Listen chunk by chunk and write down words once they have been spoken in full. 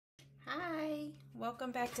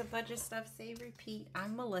Welcome back to Budget Stuff Save Repeat.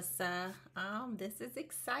 I'm Melissa. This is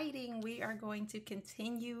exciting. We are going to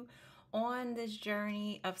continue on this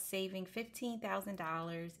journey of saving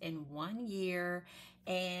 $15,000 in 1 year,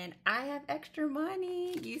 and I have extra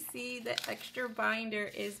money. You see the extra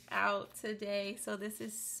binder is out today, so this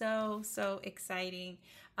is so exciting.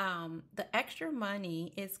 The extra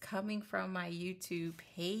money is coming from my YouTube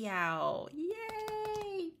payout.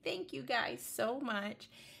 Yay! Thank you guys so much.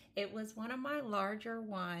 It was one of my larger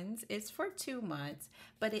ones. It's for 2 months,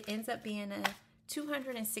 but it ends up being a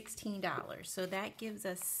 $216. So that gives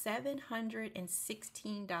us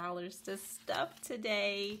 $716 to stuff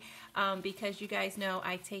today, because you guys know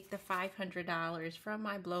I take the $500 from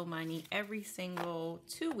my blow money every single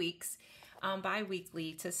 2 weeks,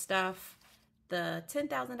 bi-weekly, to stuff the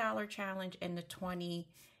 $10,000 challenge and the 20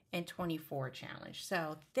 and 24 challenge.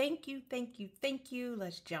 So thank you.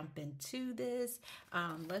 Let's jump into this.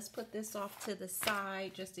 Let's put this off to the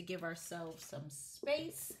side just to give ourselves some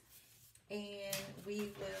space. And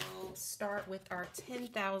we will start with our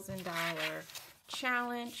 $10,000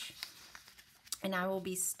 challenge. And I will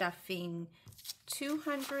be stuffing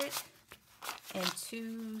 200 and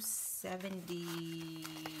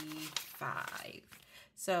 275.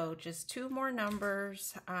 So just 2 more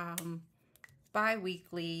numbers.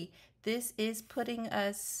 Bi-weekly. This is putting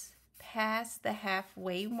us past the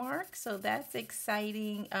halfway mark, so that's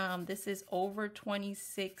exciting. This is over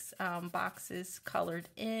 26 boxes colored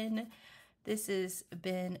in. This has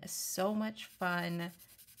been so much fun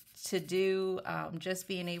to do, just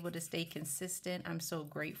being able to stay consistent. I'm so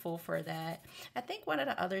grateful for that. I think one of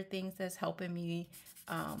the other things that's helping me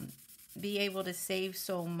be able to save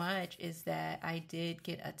so much is that I did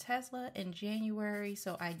get a Tesla in January,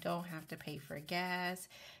 so I don't have to pay for gas.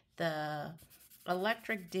 The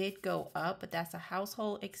electric did go up, but that's a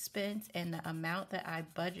household expense, and the amount that I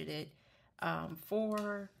budgeted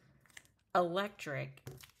for electric,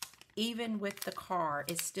 even with the car,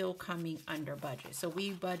 is still coming under budget. So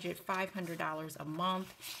we budget $500 a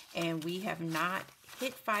month, and we have not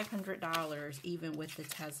hit $500 even with the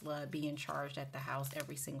Tesla being charged at the house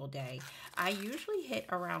every single day. I usually hit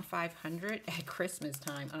around $500 at Christmas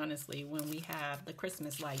time, honestly, when we have the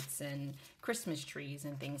Christmas lights and Christmas trees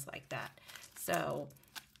and things like that. So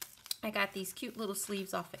I got these cute little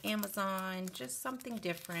sleeves off of Amazon, just something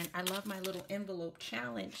different. I love my little envelope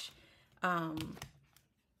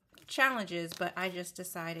challenges, but I just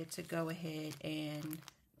decided to go ahead and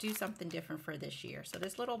do something different for this year. So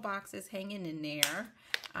this little box is hanging in there,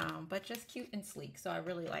 but just cute and sleek. So I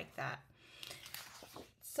really like that.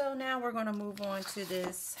 So now we're going to move on to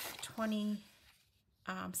this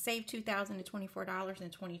save $2,024 in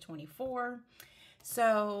 2024.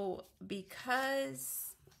 So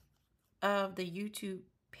because of the YouTube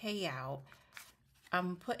payout,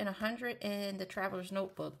 I'm putting 100 in the Traveler's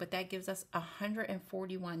Notebook, but that gives us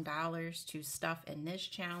 $141 to stuff in this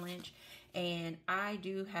challenge. And I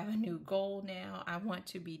do have a new goal now. I want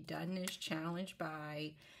to be done this challenge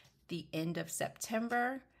by the end of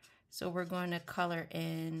September. So we're going to color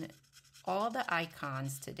in all the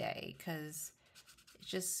icons today, because it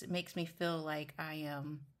just makes me feel like I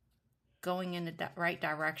am going in the right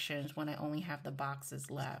directions when I only have the boxes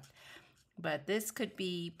left. But this could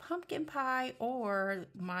be pumpkin pie, or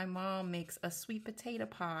my mom makes a sweet potato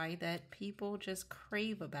pie that people just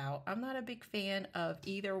crave about. I'm not a big fan of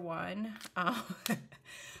either one,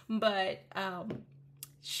 but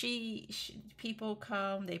people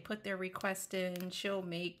come, they put their request in. She'll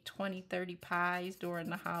make 20-30 pies during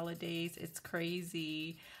the holidays. It's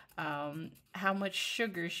crazy how much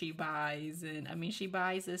sugar she buys. And I mean, she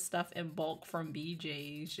buys this stuff in bulk from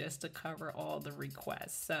BJ's just to cover all the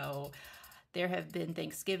requests. So there have been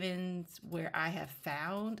Thanksgivings where I have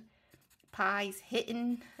found pies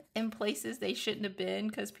hidden in places they shouldn't have been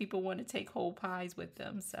because people want to take whole pies with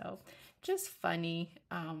them. So just funny.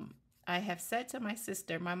 I have said to my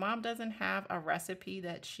sister, my mom doesn't have a recipe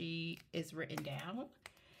that she is written down,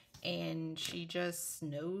 and she just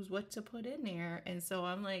knows what to put in there. And so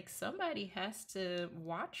I'm like, somebody has to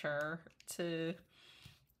watch her to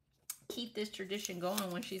keep this tradition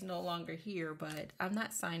going when she's no longer here, but I'm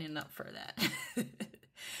not signing up for that.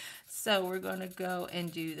 So we're going to go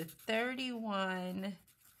and do the 31,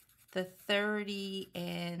 the 30,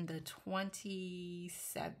 and the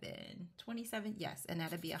 27. 27, yes, and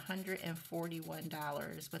that'll be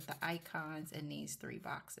 $141 with the icons in these 3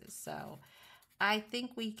 boxes. So I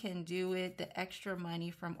think we can do it. The extra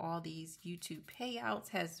money from all these YouTube payouts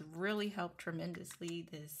has really helped tremendously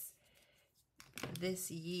this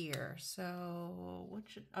year. So what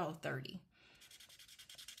should, 30.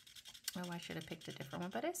 Oh, I should have picked a different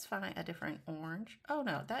one, but it's fine. A different orange. Oh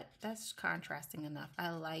no, that's contrasting enough. I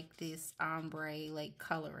like this ombre like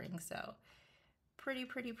coloring, so pretty,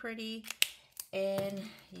 pretty, pretty. And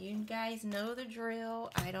you guys know the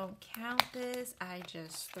drill. I don't count this. I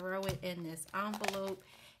just throw it in this envelope.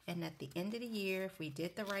 And at the end of the year, if we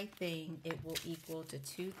did the right thing, it will equal to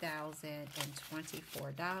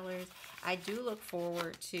 $2,024. I do look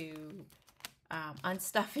forward to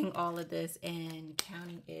unstuffing all of this and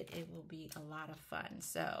counting it. It will be a lot of fun.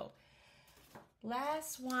 So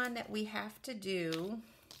last one that we have to do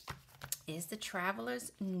is the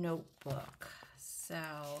Traveler's Notebook.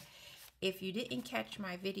 So if you didn't catch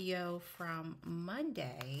my video from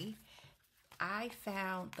Monday, I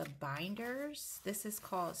found the binders. This is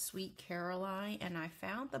called Sweet Caroline, and I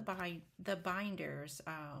found the binders,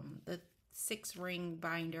 the 6-ring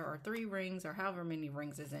binder or 3 rings or however many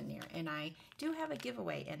rings is in there. And I do have a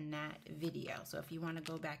giveaway in that video. So if you want to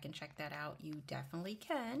go back and check that out, you definitely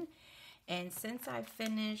can. And since I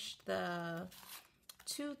finished the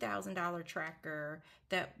 $2,000 tracker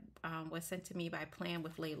that was sent to me by Plan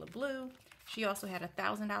with Layla Blue, she also had a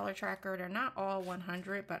 $1,000 tracker. They're not all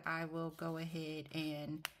 100, but I will go ahead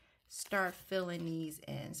and start filling these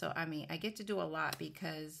in. So, I mean, I get to do a lot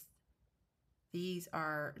because these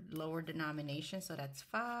are lower denomination. So that's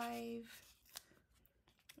 5.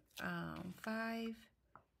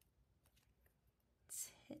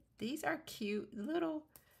 These are cute. Little,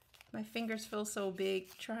 my fingers feel so big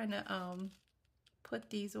trying to put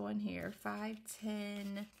these on here. 5,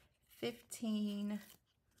 10, 15,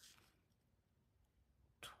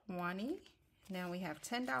 20. Now we have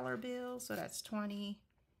 $10 bills, so that's 20,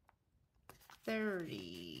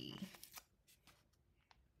 30,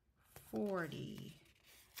 40,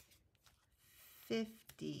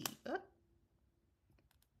 50,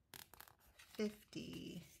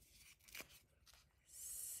 50,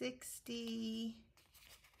 60,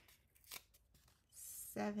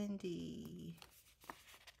 70,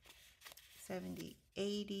 70,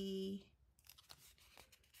 80,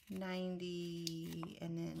 90,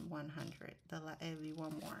 and then 100. It'll be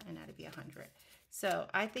one more, and that'll be 100. So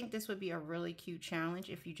I think this would be a really cute challenge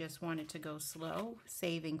if you just wanted to go slow,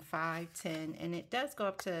 saving 5, 10, and it does go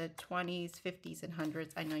up to 20s, 50s, and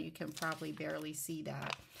 100s. I know you can probably barely see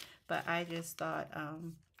that, but I just thought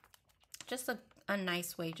just a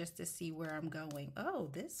nice way just to see where I'm going. Oh,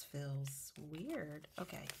 this feels weird.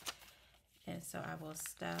 Okay, and so I will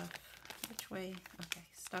stuff, which way? Okay,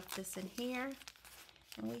 stuff this in here.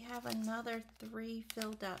 And we have another 3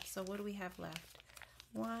 filled up. So what do we have left?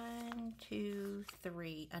 1, 2,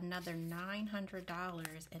 3. Another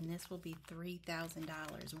 $900, and this will be $3,000.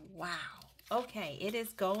 Wow. Okay, it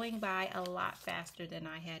is going by a lot faster than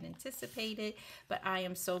I had anticipated, but I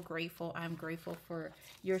am so grateful. I'm grateful for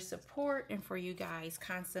your support and for you guys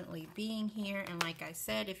constantly being here. And like I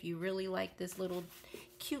said, if you really like this little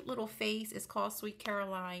cute little face, it's called Sweet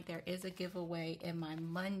Caroline. There is a giveaway in my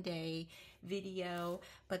Monday video,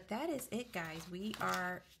 but that is it, guys. We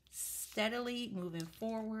are steadily moving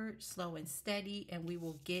forward, slow and steady, and we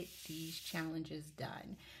will get these challenges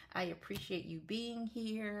done. I appreciate you being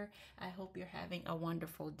here. I hope you're having a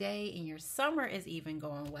wonderful day and your summer is even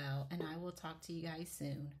going well, and I will talk to you guys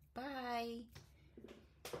soon. Bye.